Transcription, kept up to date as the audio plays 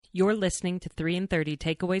You're listening to 3 in 30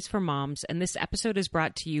 Takeaways for Moms, and this episode is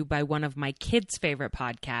brought to you by one of my kids' favorite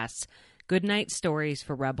podcasts, Goodnight Stories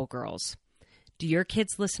for Rebel Girls. Do your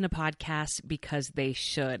kids listen to podcasts? Because they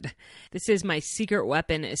should. This is my secret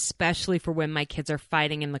weapon, especially for when my kids are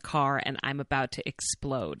fighting in the car and I'm about to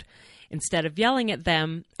explode. Instead of yelling at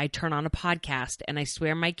them, I turn on a podcast, and I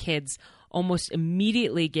swear my kids almost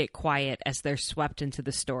immediately get quiet as they're swept into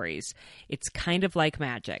the stories. It's kind of like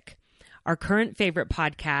magic. Our current favorite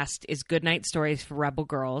podcast is Goodnight Stories for Rebel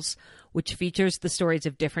Girls, which features the stories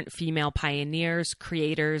of different female pioneers,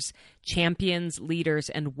 creators, champions, leaders,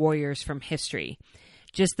 and warriors from history.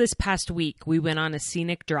 Just this past week, we went on a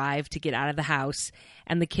scenic drive to get out of the house,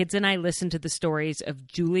 and the kids and I listened to the stories of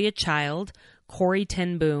Julia Child, Corrie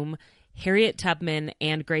ten Boom, Harriet Tubman,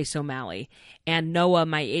 and Grace O'Malley. And Noah,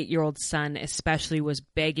 my 8-year-old son, especially was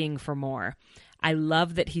begging for more. I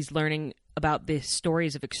love that he's learning about the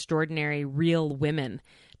stories of extraordinary, real women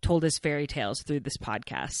told as fairy tales through this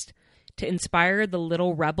podcast. To inspire the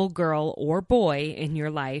little rebel girl or boy in your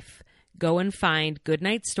life, go and find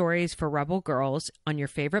Goodnight Stories for Rebel Girls on your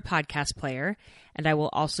favorite podcast player, and I will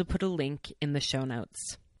also put a link in the show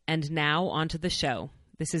notes. And now onto the show.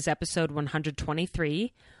 This is episode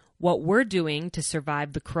 123, what we're doing to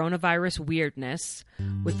survive the coronavirus weirdness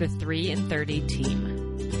with the 3 in 30 team.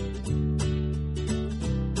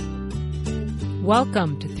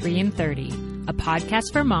 Welcome to 3 in 30, a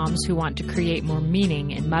podcast for moms who want to create more meaning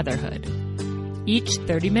in motherhood. Each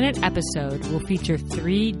 30-minute episode will feature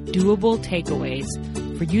 3 doable takeaways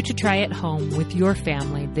for you to try at home with your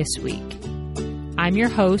family this week. I'm your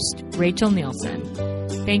host, Rachel Nielsen.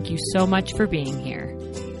 Thank you so much for being here.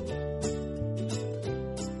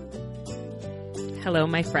 Hello,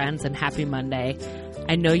 my friends, and happy Monday.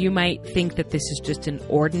 I know you might think that this is just an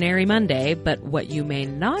ordinary Monday, but what you may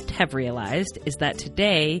not have realized is that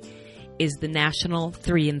today is the National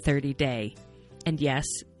 3 in 30 Day. And yes,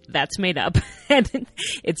 that's made up, and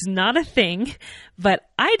it's not a thing, but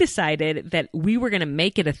I decided that we were going to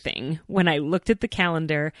make it a thing when I looked at the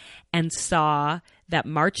calendar and saw that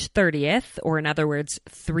March 30th, or in other words,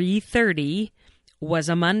 3:30, was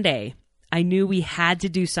a Monday. I knew we had to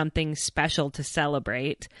do something special to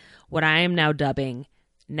celebrate what I am now dubbing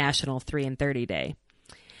National 3 in 30 Day.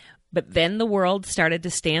 But then the world started to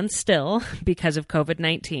stand still because of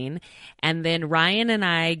COVID-19. And then Ryan and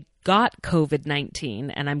I got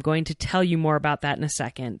COVID-19, and I'm going to tell you more about that in a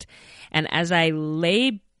second. And as I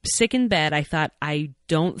lay sick in bed, I thought, I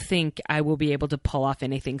don't think I will be able to pull off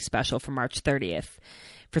anything special for March 30th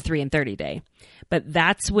for 3 in 30 Day. But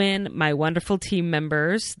that's when my wonderful team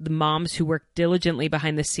members, the moms who work diligently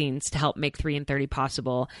behind the scenes to help make 3 in 30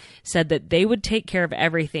 possible, said that they would take care of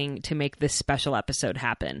everything to make this special episode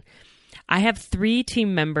happen. I have 3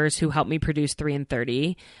 team members who help me produce 3 in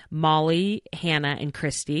 30, Molly, Hannah, and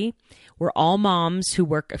Christy. We're all moms who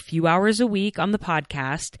work a few hours a week on the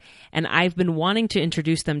podcast, and I've been wanting to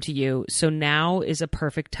introduce them to you, so now is a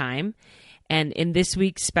perfect time. And in this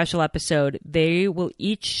week's special episode, they will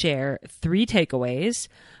each share 3 takeaways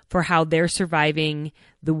for how they're surviving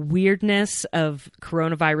the weirdness of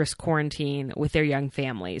coronavirus quarantine with their young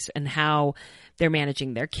families, and how they're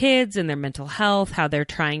managing their kids and their mental health, how they're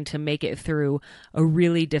trying to make it through a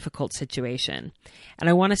really difficult situation. And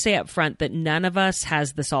I want to say up front that none of us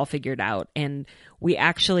has this all figured out. And we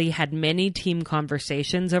actually had many team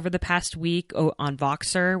conversations over the past week on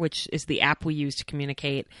Voxer, which is the app we use to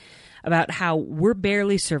communicate, about how we're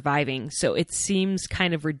barely surviving. So it seems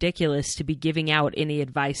kind of ridiculous to be giving out any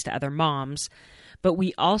advice to other moms. But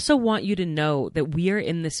we also want you to know that we are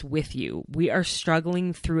in this with you. We are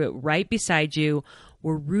struggling through it right beside you.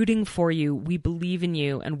 We're rooting for you. We believe in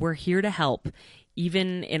you, and we're here to help,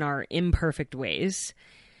 even in our imperfect ways.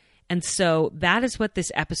 And so that is what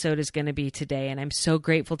this episode is going to be today. And I'm so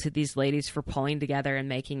grateful to these ladies for pulling together and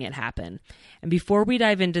making it happen. And before we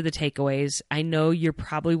dive into the takeaways, I know you're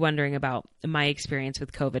probably wondering about my experience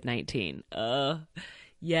with COVID-19.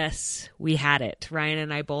 Yes, we had it. Ryan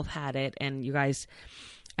and I both had it. And you guys,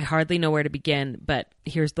 I hardly know where to begin, but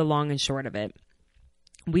here's the long and short of it.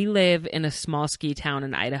 We live in a small ski town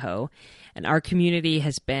in Idaho, and our community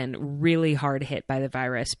has been really hard hit by the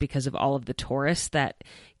virus because of all of the tourists that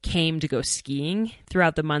came to go skiing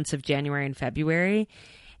throughout the months of January and February.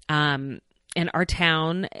 And our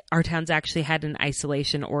town's actually had an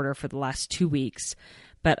isolation order for the last 2 weeks.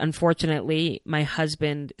 But unfortunately, my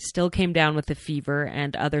husband still came down with a fever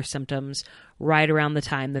and other symptoms right around the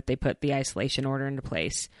time that they put the isolation order into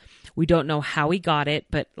place. We don't know how he got it,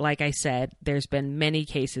 but like I said, there's been many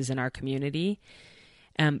cases in our community.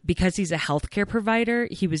 Because he's a healthcare provider,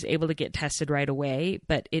 he was able to get tested right away,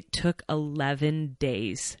 but it took 11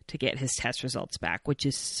 days to get his test results back, which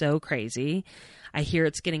is so crazy. I hear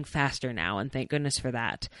it's getting faster now, and thank goodness for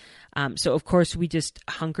that. So, of course, we just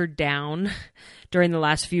hunkered down during the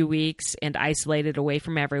last few weeks and isolated away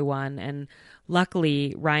from everyone. And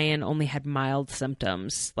luckily, Ryan only had mild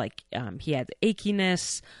symptoms, like he had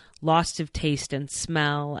achiness, loss of taste and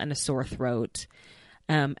smell, and a sore throat.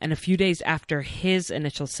 And a few days after his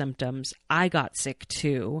initial symptoms, I got sick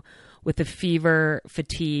too, with a fever,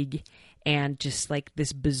 fatigue, and just like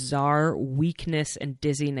this bizarre weakness and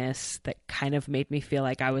dizziness that kind of made me feel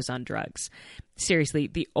like I was on drugs. Seriously,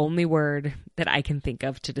 the only word that I can think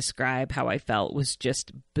of to describe how I felt was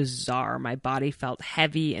just bizarre. My body felt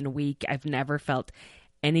heavy and weak. I've never felt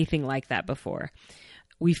anything like that before.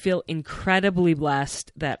 We feel incredibly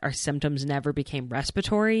blessed that our symptoms never became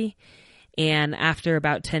respiratory. And after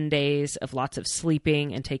about 10 days of lots of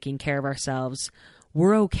sleeping and taking care of ourselves,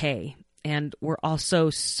 we're okay. And we're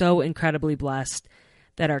also so incredibly blessed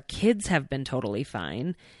that our kids have been totally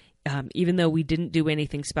fine. Even though we didn't do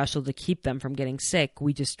anything special to keep them from getting sick,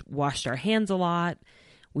 we just washed our hands a lot.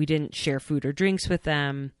 We didn't share food or drinks with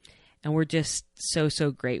them. And we're just so,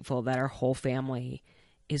 so grateful that our whole family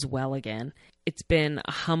is well again. It's been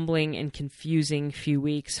a humbling and confusing few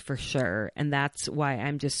weeks for sure. And that's why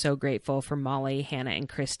I'm just so grateful for Molly, Hannah, and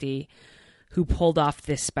Christy, who pulled off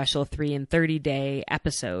this special 3 and 30 day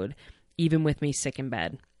episode, even with me sick in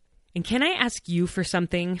bed. And can I ask you for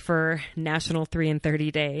something for National 3 and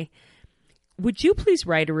 30 Day? Would you please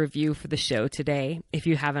write a review for the show today if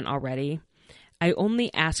you haven't already? I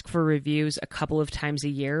only ask for reviews a couple of times a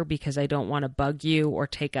year because I don't want to bug you or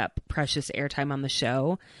take up precious airtime on the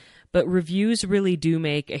show. But reviews really do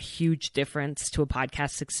make a huge difference to a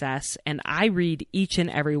podcast success. And I read each and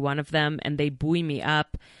every one of them, and they buoy me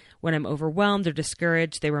up. When I'm overwhelmed or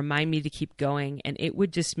discouraged, they remind me to keep going. And it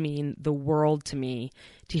would just mean the world to me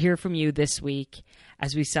to hear from you this week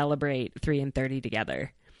as we celebrate 3 and 30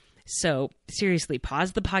 together. So seriously,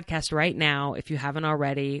 pause the podcast right now if you haven't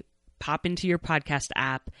already. Pop into your podcast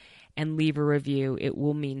app and leave a review. It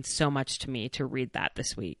will mean so much to me to read that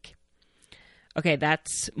this week. Okay,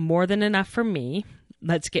 that's more than enough for me.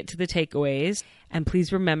 Let's get to the takeaways. And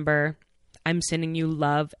please remember, I'm sending you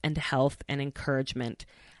love and health and encouragement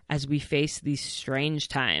as we face these strange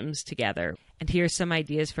times together. And here are some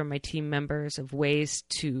ideas from my team members of ways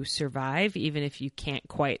to survive, even if you can't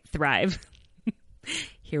quite thrive.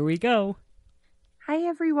 Here we go. Hi,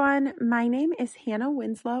 everyone. My name is Hannah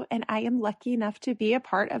Winslow, and I am lucky enough to be a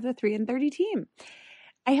part of the 3 and 30 team.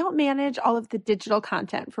 I help manage all of the digital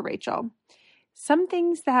content for Rachel. Some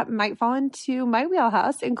things that might fall into my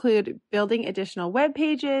wheelhouse include building additional web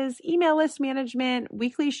pages, email list management,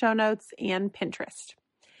 weekly show notes, and Pinterest.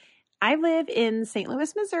 I live in St.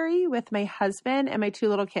 Louis, Missouri with my husband and my 2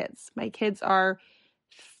 little kids. My kids are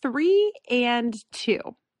 3 and 2.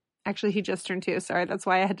 Actually, he just turned 2. Sorry, that's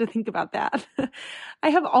why I had to think about that. I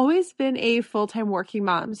have always been a full-time working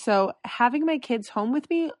mom, so having my kids home with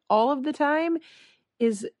me all of the time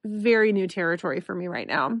is very new territory for me right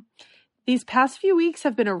now. These past few weeks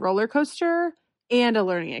have been a roller coaster and a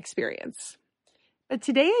learning experience. But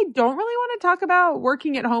today I don't really want to talk about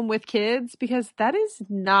working at home with kids because that is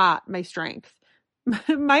not my strength.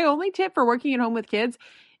 My only tip for working at home with kids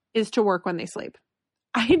is to work when they sleep.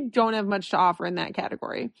 I don't have much to offer in that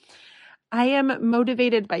category. I am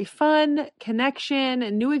motivated by fun, connection,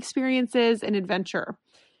 and new experiences and adventure.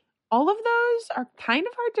 All of those are kind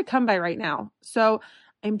of hard to come by right now. So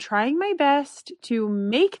I'm trying my best to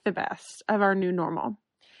make the best of our new normal.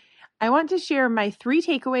 I want to share my 3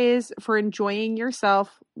 takeaways for enjoying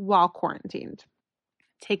yourself while quarantined.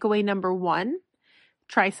 Takeaway number 1,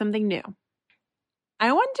 try something new.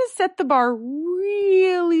 I want to set the bar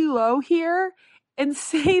really low here and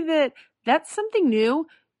say that something new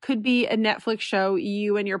could be a Netflix show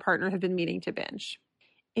you and your partner have been meaning to binge.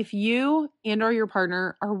 If you and or your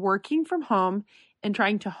partner are working from home and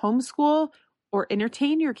trying to homeschool or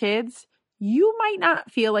entertain your kids, you might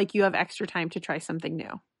not feel like you have extra time to try something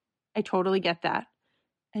new. I totally get that.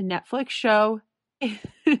 A Netflix show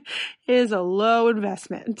is a low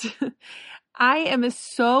investment. I am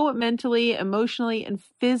so mentally, emotionally, and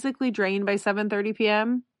physically drained by 7:30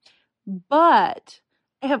 p.m., but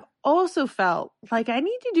I have also felt like I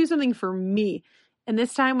need to do something for me, and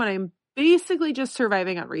this time when I'm basically just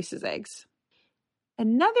surviving on Reese's eggs.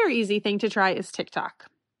 Another easy thing to try is TikTok.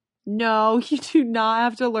 No, you do not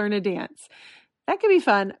have to learn a dance. That can be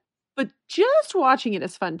fun, but just watching it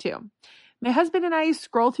is fun too. My husband and I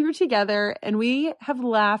scroll through together, and we have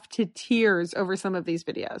laughed to tears over some of these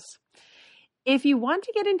videos. If you want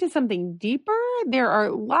to get into something deeper, there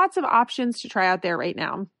are lots of options to try out there right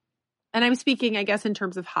now. And I'm speaking, I guess, in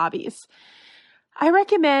terms of hobbies. I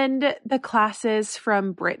recommend the classes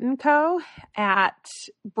from Brit & Co. at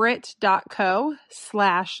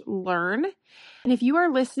brit.co/learn. And if you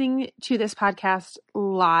are listening to this podcast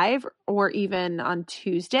live or even on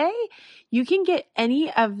Tuesday, you can get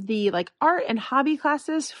any of the art and hobby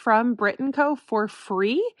classes from Brit & Co. for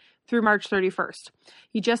free through March 31st.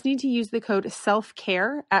 You just need to use the code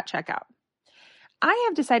SELFCARE at checkout. I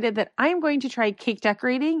have decided that I'm going to try cake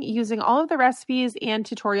decorating using all of the recipes and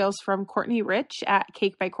tutorials from Courtney Rich at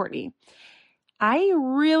Cake by Courtney. I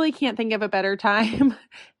really can't think of a better time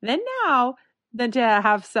than now than to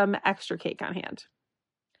have some extra cake on hand.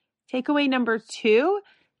 Takeaway number 2,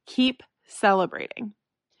 keep celebrating.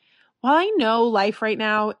 While I know life right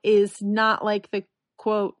now is not like the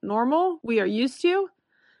quote normal we are used to,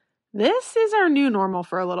 this is our new normal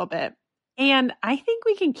for a little bit. And I think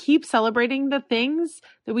we can keep celebrating the things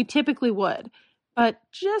that we typically would, but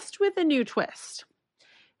just with a new twist.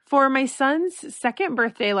 For my son's 2nd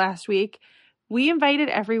birthday last week, we invited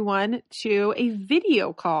everyone to a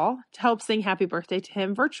video call to help sing happy birthday to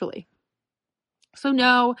him virtually. So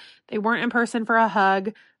no, they weren't in person for a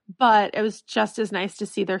hug, but it was just as nice to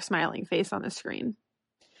see their smiling face on the screen.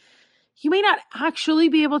 You may not actually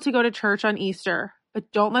be able to go to church on Easter, but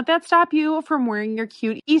don't let that stop you from wearing your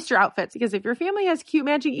cute Easter outfits, because if your family has cute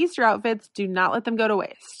matching Easter outfits, do not let them go to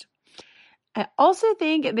waste. I also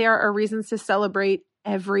think there are reasons to celebrate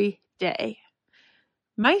every day.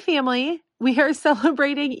 My family, we are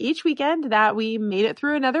celebrating each weekend that we made it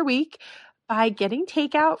through another week by getting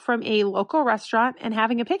takeout from a local restaurant and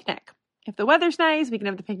having a picnic. If the weather's nice, we can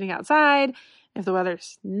have the picnic outside. If the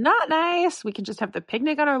weather's not nice, we can just have the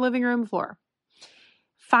picnic on our living room floor.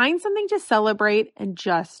 Find something to celebrate and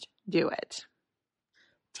just do it.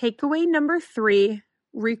 Takeaway number 3,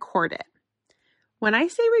 record it. When I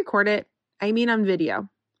say record it, I mean on video.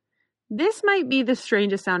 This might be the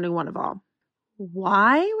strangest sounding one of all.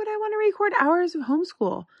 Why would I want to record hours of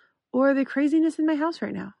homeschool or the craziness in my house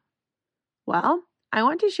right now? Well, I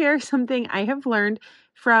want to share something I have learned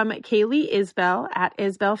from Kaylee Isbell at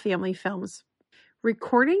Isbell Family Films.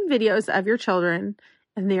 Recording videos of your children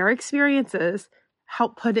and their experiences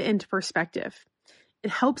help put it into perspective.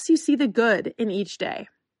 It helps you see the good in each day.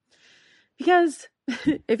 Because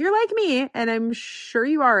if you're like me, and I'm sure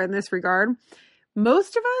you are in this regard,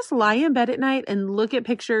 most of us lie in bed at night and look at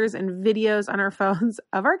pictures and videos on our phones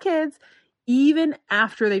of our kids, even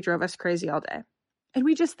after they drove us crazy all day. And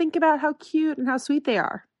we just think about how cute and how sweet they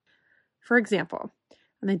are. For example,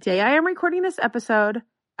 on the day I am recording this episode,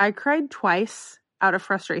 I cried twice out of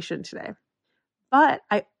frustration today. But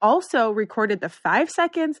I also recorded the 5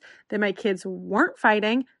 seconds that my kids weren't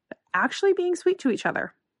fighting, but actually being sweet to each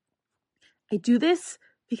other. I do this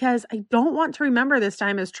because I don't want to remember this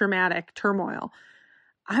time as traumatic turmoil.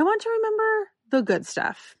 I want to remember the good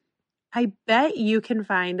stuff. I bet you can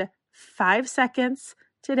find 5 seconds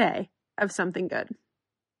today of something good.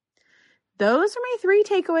 Those are my 3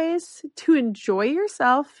 takeaways to enjoy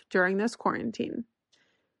yourself during this quarantine.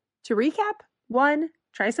 To recap, 1,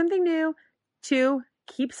 try something new. 2,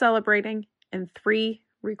 keep celebrating. And 3,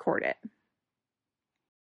 record it.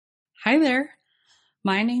 Hi there.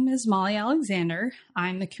 My name is Molly Alexander.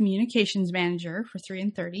 I'm the communications manager for 3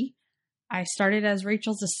 and 30. I started as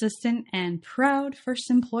Rachel's assistant and proud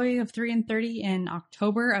first employee of 3 and 30 in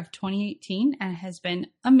October of 2018, and it has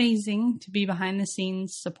been amazing to be behind the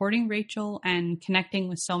scenes supporting Rachel and connecting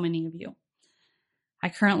with so many of you. I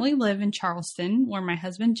currently live in Charleston, where my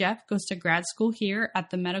husband Jeff goes to grad school here at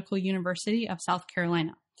the Medical University of South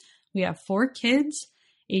Carolina. We have 4 kids,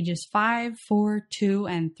 ages 5, 4, 2,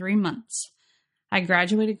 and 3 months. I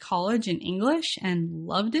graduated college in English and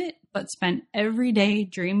loved it, but spent every day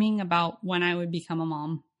dreaming about when I would become a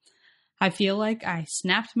mom. I feel like I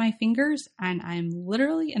snapped my fingers and I'm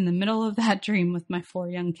literally in the middle of that dream with my 4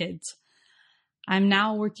 young kids. I'm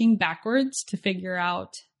now working backwards to figure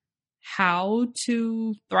out how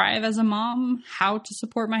to thrive as a mom, how to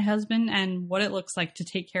support my husband, and what it looks like to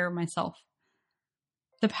take care of myself.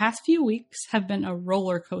 The past few weeks have been a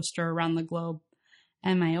roller coaster around the globe,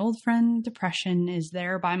 and my old friend depression is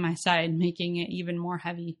there by my side, making it even more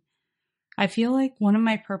heavy. I feel like one of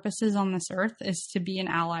my purposes on this earth is to be an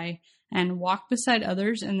ally and walk beside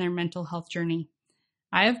others in their mental health journey.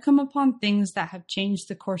 I have come upon things that have changed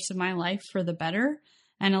the course of my life for the better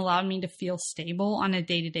and allowed me to feel stable on a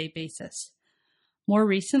day-to-day basis. More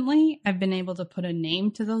recently, I've been able to put a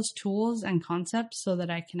name to those tools and concepts so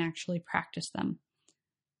that I can actually practice them.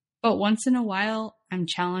 But once in a while, I'm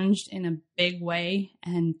challenged in a big way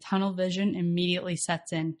and tunnel vision immediately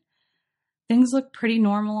sets in. Things look pretty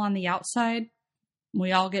normal on the outside.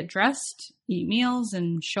 We all get dressed, eat meals,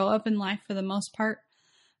 and show up in life for the most part.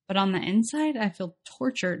 But on the inside, I feel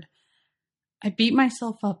tortured. I beat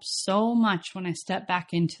myself up so much when I step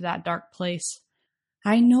back into that dark place.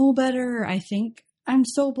 I know better, I think. I'm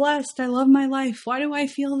so blessed. I love my life. Why do I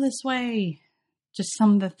feel this way? Just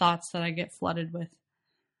some of the thoughts that I get flooded with.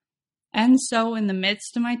 And so in the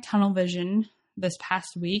midst of my tunnel vision this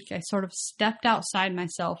past week, I sort of stepped outside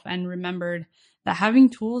myself and remembered that having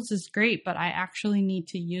tools is great, but I actually need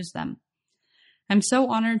to use them. I'm so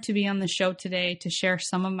honored to be on the show today to share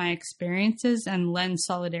some of my experiences and lend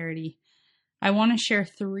solidarity. I want to share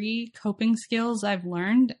 3 coping skills I've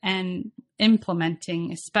learned and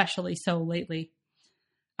implementing, especially so lately.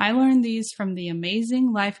 I learned these from the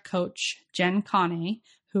amazing life coach, Jen Coney,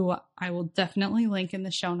 who I will definitely link in the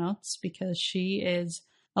show notes because she is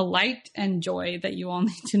a light and joy that you all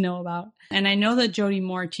need to know about. And I know that Jody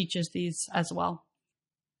Moore teaches these as well.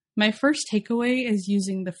 My first takeaway is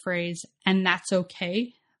using the phrase, "and that's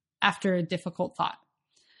okay," after a difficult thought.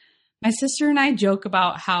 My sister and I joke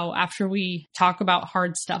about how after we talk about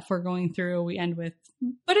hard stuff we're going through, we end with,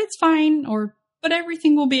 "but it's fine," or "but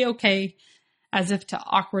everything will be okay," as if to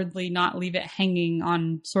awkwardly not leave it hanging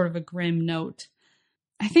on sort of a grim note.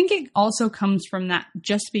 I think it also comes from that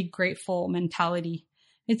just be grateful mentality.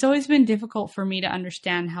 It's always been difficult for me to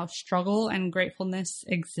understand how struggle and gratefulness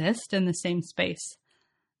exist in the same space.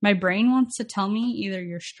 My brain wants to tell me either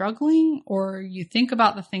you're struggling or you think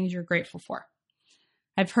about the things you're grateful for.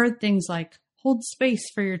 I've heard things like, hold space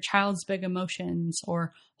for your child's big emotions,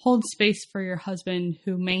 or hold space for your husband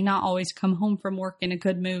who may not always come home from work in a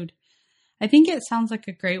good mood. I think it sounds like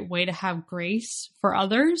a great way to have grace for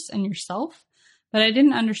others and yourself, but I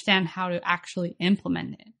didn't understand how to actually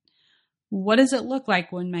implement it. What does it look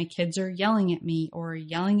like when my kids are yelling at me or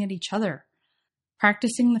yelling at each other?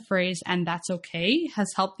 Practicing the phrase, "and that's okay,"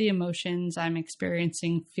 has helped the emotions I'm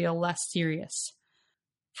experiencing feel less serious.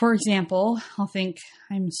 For example, I'll think,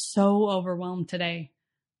 "I'm so overwhelmed today,"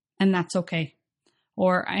 and that's okay.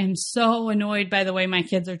 Or, "I am so annoyed by the way my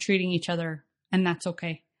kids are treating each other," and that's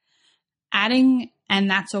okay. Adding "and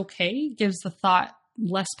that's okay" gives the thought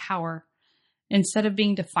less power. Instead of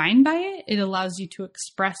being defined by it, it allows you to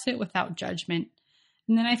express it without judgment.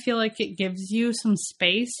 And then I feel like it gives you some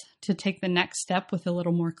space to take the next step with a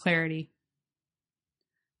little more clarity.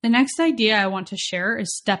 The next idea I want to share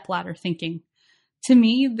is stepladder thinking. To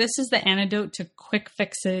me, this is the antidote to quick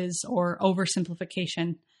fixes or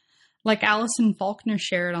oversimplification. Like Allison Faulkner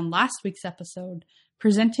shared on last week's episode,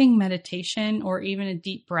 presenting meditation or even a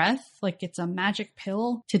deep breath like it's a magic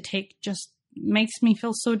pill to take just makes me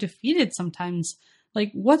feel so defeated sometimes.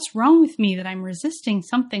 Like, what's wrong with me that I'm resisting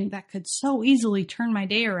something that could so easily turn my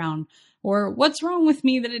day around? Or what's wrong with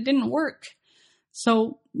me that it didn't work?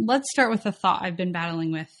 So let's start with a thought I've been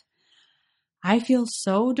battling with. I feel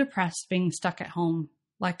so depressed being stuck at home,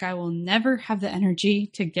 like I will never have the energy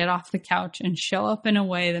to get off the couch and show up in a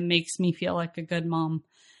way that makes me feel like a good mom.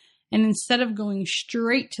 And instead of going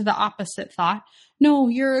straight to the opposite thought, "No,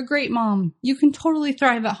 you're a great mom. You can totally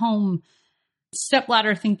thrive at home,"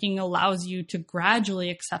 stepladder thinking allows you to gradually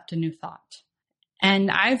accept a new thought. And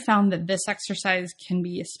I've found that this exercise can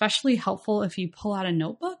be especially helpful if you pull out a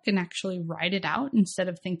notebook and actually write it out instead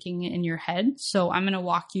of thinking it in your head. So I'm going to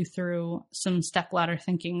walk you through some stepladder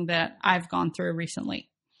thinking that I've gone through recently.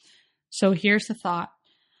 So here's the thought.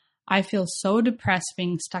 I feel so depressed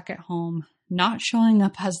being stuck at home, not showing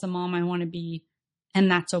up as the mom I want to be, and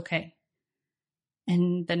that's okay.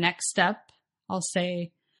 And the next step, I'll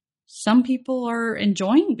say, some people are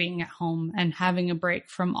enjoying being at home and having a break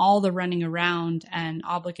from all the running around and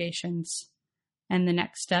obligations. And the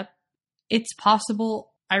next step, it's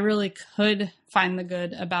possible I really could find the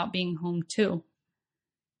good about being home too.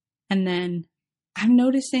 And then I'm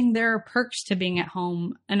noticing there are perks to being at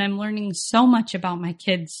home, and I'm learning so much about my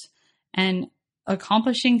kids and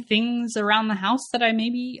accomplishing things around the house that I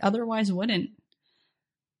maybe otherwise wouldn't.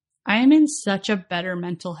 I am in such a better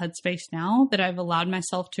mental headspace now that I've allowed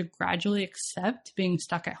myself to gradually accept being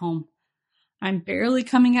stuck at home. I'm barely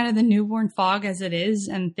coming out of the newborn fog as it is,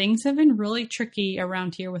 and things have been really tricky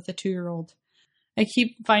around here with a 2-year-old. I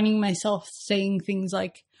keep finding myself saying things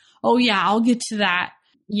like, "Oh yeah, I'll get to that,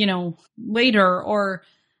 later," or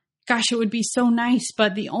 "Gosh, it would be so nice,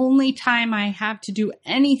 but the only time I have to do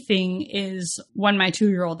anything is when my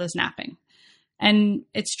 2-year-old is napping." And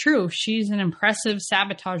it's true, she's an impressive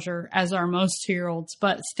sabotager, as are most 2-year-olds,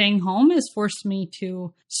 but staying home has forced me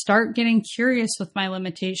to start getting curious with my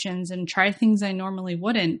limitations and try things I normally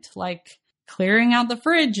wouldn't, like clearing out the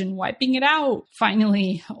fridge and wiping it out,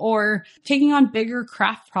 finally, or taking on bigger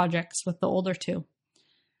craft projects with the older 2.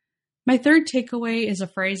 My third takeaway is a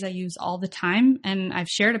phrase I use all the time, and I've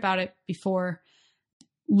shared about it before.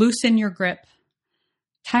 Loosen your grip.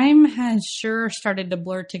 Time has sure started to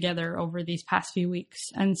blur together over these past few weeks,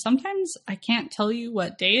 and sometimes I can't tell you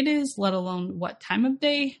what day it is, let alone what time of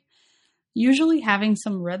day. Usually having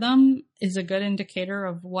some rhythm is a good indicator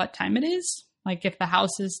of what time it is. Like if the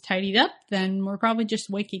house is tidied up, then we're probably just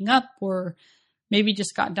waking up or maybe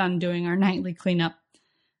just got done doing our nightly cleanup.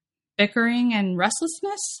 Bickering and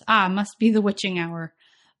restlessness? Must be the witching hour.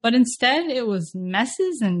 But instead, it was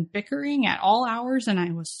messes and bickering at all hours, and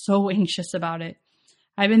I was so anxious about it.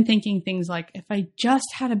 I've been thinking things like, if I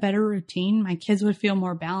just had a better routine, my kids would feel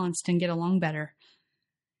more balanced and get along better.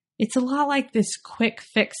 It's a lot like this quick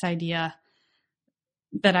fix idea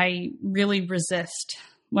that I really resist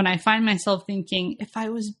when I find myself thinking, if I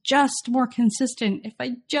was just more consistent, if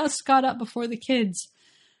I just got up before the kids,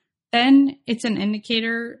 then it's an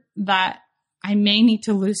indicator that I may need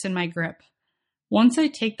to loosen my grip. Once I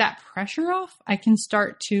take that pressure off, I can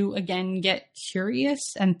start to, again, get curious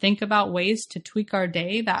and think about ways to tweak our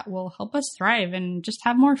day that will help us thrive and just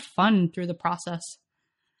have more fun through the process.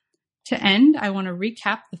 To end, I want to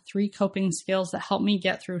recap the 3 coping skills that help me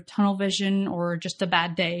get through tunnel vision or just a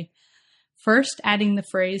bad day. First, adding the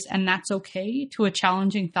phrase, "and that's okay," to a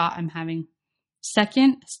challenging thought I'm having.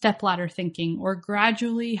 Second, stepladder thinking, or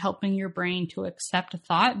gradually helping your brain to accept a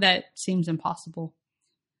thought that seems impossible.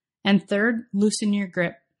 And third, loosen your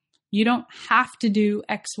grip. You don't have to do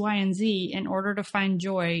X, Y, and Z in order to find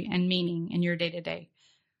joy and meaning in your day-to-day.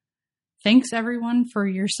 Thanks everyone for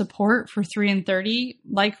your support for 3 and 30.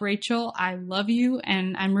 Like Rachel, I love you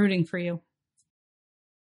and I'm rooting for you.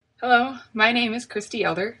 Hello, my name is Christy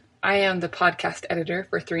Elder. I am the podcast editor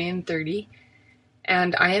for 3 and 30,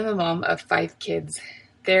 and I am a mom of 5 kids.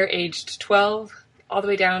 They're aged 12 all the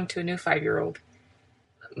way down to a new 5-year-old.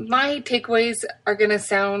 My takeaways are going to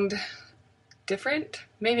sound different.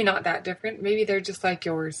 Maybe not that different. Maybe they're just like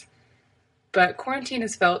yours. But quarantine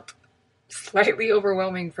has felt slightly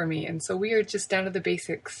overwhelming for me, and so we are just down to the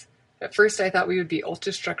basics. At first, I thought we would be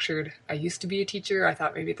ultra structured. I used to be a teacher. I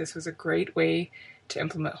thought maybe this was a great way to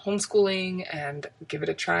implement homeschooling and give it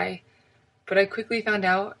a try. But I quickly found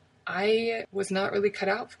out I was not really cut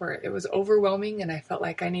out for it. It was overwhelming, and I felt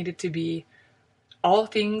like I needed to be all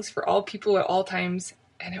things for all people at all times,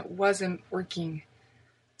 and it wasn't working.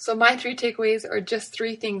 So my 3 takeaways are just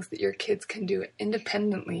 3 things that your kids can do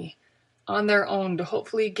independently on their own to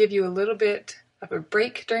hopefully give you a little bit of a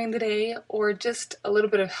break during the day or just a little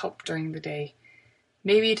bit of help during the day.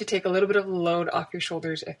 Maybe to take a little bit of the load off your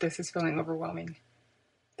shoulders if this is feeling overwhelming.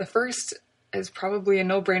 The first is probably a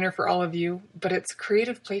no-brainer for all of you, but it's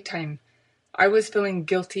creative playtime. I was feeling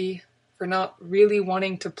guilty for not really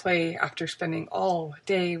wanting to play after spending all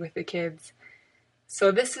day with the kids.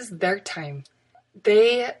 So this is their time.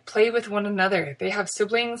 They play with one another. They have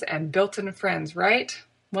siblings and built-in friends, right?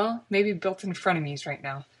 Well, maybe built-in frenemies right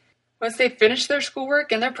now. Once they finish their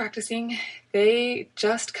schoolwork and they're practicing, they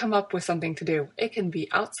just come up with something to do. It can be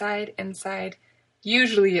outside, inside.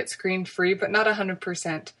 Usually it's screen-free, but not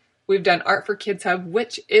 100%. We've done Art for Kids Hub,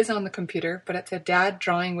 which is on the computer, but it's a dad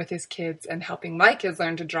drawing with his kids and helping my kids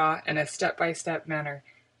learn to draw in a step-by-step manner.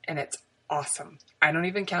 And it's awesome. I don't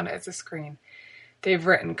even count it as a screen. They've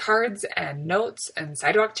written cards and notes and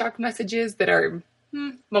sidewalk chalk messages that are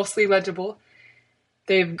mostly legible.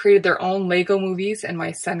 They've created their own Lego movies, and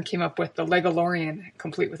my son came up with the Legolorian,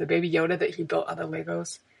 complete with a baby Yoda that he built out of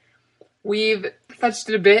Legos. We've fudged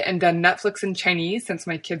it a bit and done Netflix in Chinese, since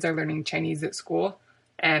my kids are learning Chinese at school,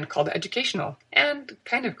 and called it educational and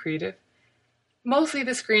kind of creative. Mostly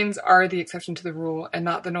the screens are the exception to the rule and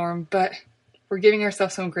not the norm, but we're giving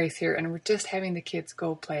ourselves some grace here, and we're just having the kids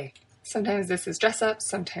go play. Sometimes this is dress-ups,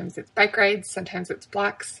 sometimes it's bike rides, sometimes it's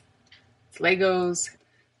blocks, it's Legos.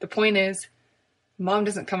 The point is, Mom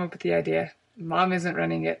doesn't come up with the idea. Mom isn't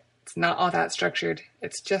running it. It's not all that structured.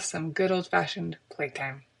 It's just some good old-fashioned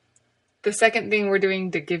playtime. The second thing we're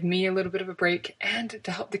doing to give me a little bit of a break and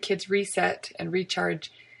to help the kids reset and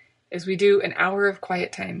recharge is we do an hour of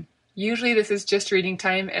quiet time. Usually this is just reading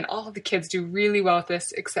time, and all of the kids do really well with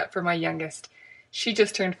this except for my youngest. She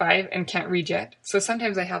just turned 5 and can't read yet, so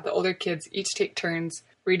sometimes I have the older kids each take turns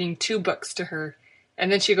reading 2 books to her,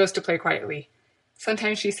 and then she goes to play quietly.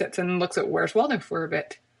 Sometimes she sits and looks at Where's Waldo for a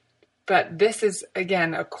bit. But this is,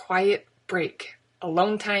 again, a quiet break,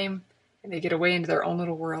 alone time, and they get away into their own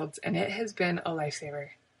little worlds, and it has been a lifesaver.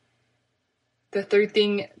 The third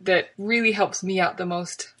thing that really helps me out the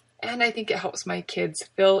most, and I think it helps my kids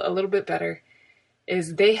feel a little bit better,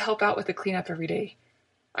 is they help out with the cleanup every day.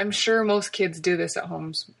 I'm sure most kids do this at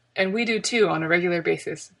homes, and we do too on a regular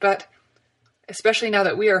basis, but especially now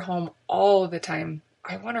that we are home all the time,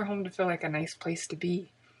 I want our home to feel like a nice place to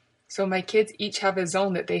be. So my kids each have a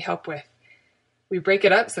zone that they help with. We break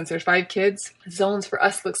it up since there's 5 kids. Zones for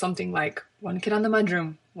us look something like 1 kid on the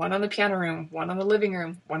mudroom, 1 on the piano room, 1 on the living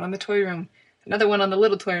room, 1 on the toy room, another 1 on the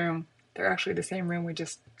little toy room. They're actually the same room, we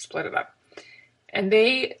just split it up. And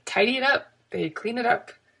they tidy it up, they clean it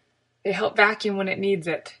up, they help vacuum when it needs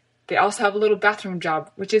it. They also have a little bathroom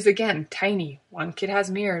job, which is, again, tiny. 1 kid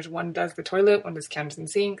has mirrors, 1 does the toilet, 1 does counters and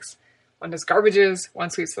sinks, 1 does garbages, 1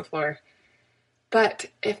 sweeps the floor. But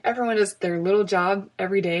if everyone does their little job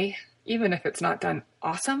every day, even if it's not done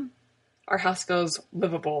awesome, our house feels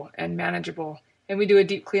livable and manageable, and we do a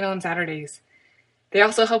deep clean on Saturdays. They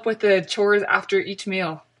also help with the chores after each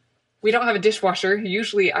meal. We don't have a dishwasher.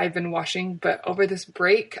 Usually I've been washing, but over this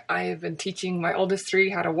break, I've been teaching my oldest 3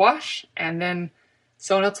 how to wash, and then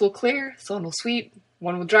someone else will clear, someone will sweep,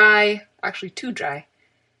 1 will dry, actually 2 dry.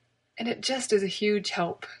 And it just is a huge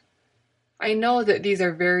help. I know that these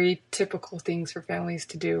are very typical things for families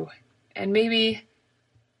to do, and maybe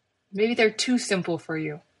they're too simple for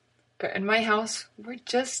you. But in my house, we're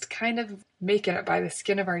just kind of making it by the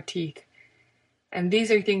skin of our teeth. And these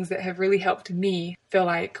are things that have really helped me feel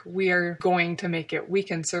like we are going to make it. We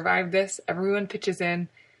can survive this. Everyone pitches in,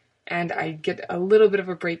 and I get a little bit of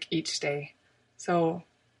a break each day. So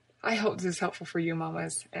I hope this is helpful for you,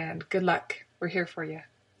 mamas, and good luck. We're here for you.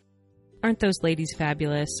 Aren't those ladies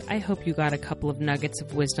fabulous? I hope you got a couple of nuggets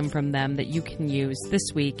of wisdom from them that you can use this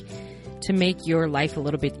week to make your life a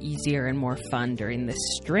little bit easier and more fun during this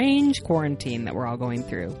strange quarantine that we're all going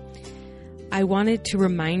through. I wanted to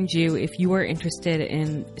remind you, if you are interested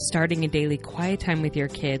in starting a daily quiet time with your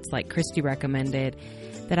kids, like Christy recommended,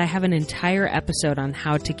 that I have an entire episode on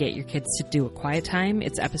how to get your kids to do a quiet time.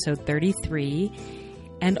 It's episode 33.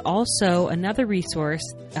 And also another resource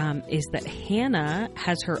is that Hannah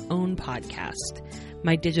has her own podcast,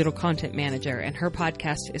 my digital content manager, and her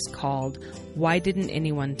podcast is called Why Didn't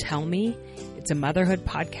Anyone Tell Me? It's a motherhood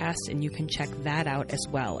podcast, and you can check that out as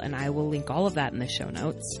well. And I will link all of that in the show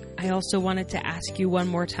notes. I also wanted to ask you one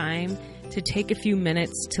more time to take a few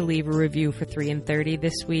minutes to leave a review for 3 and 30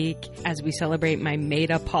 this week as we celebrate my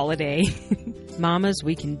made-up holiday. Mamas,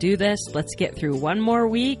 we can do this. Let's get through one more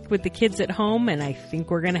week with the kids at home, and I think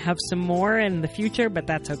we're going to have some more in the future, but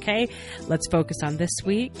that's okay. Let's focus on this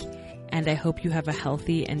week, and I hope you have a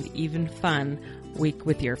healthy and even fun week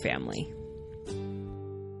with your family.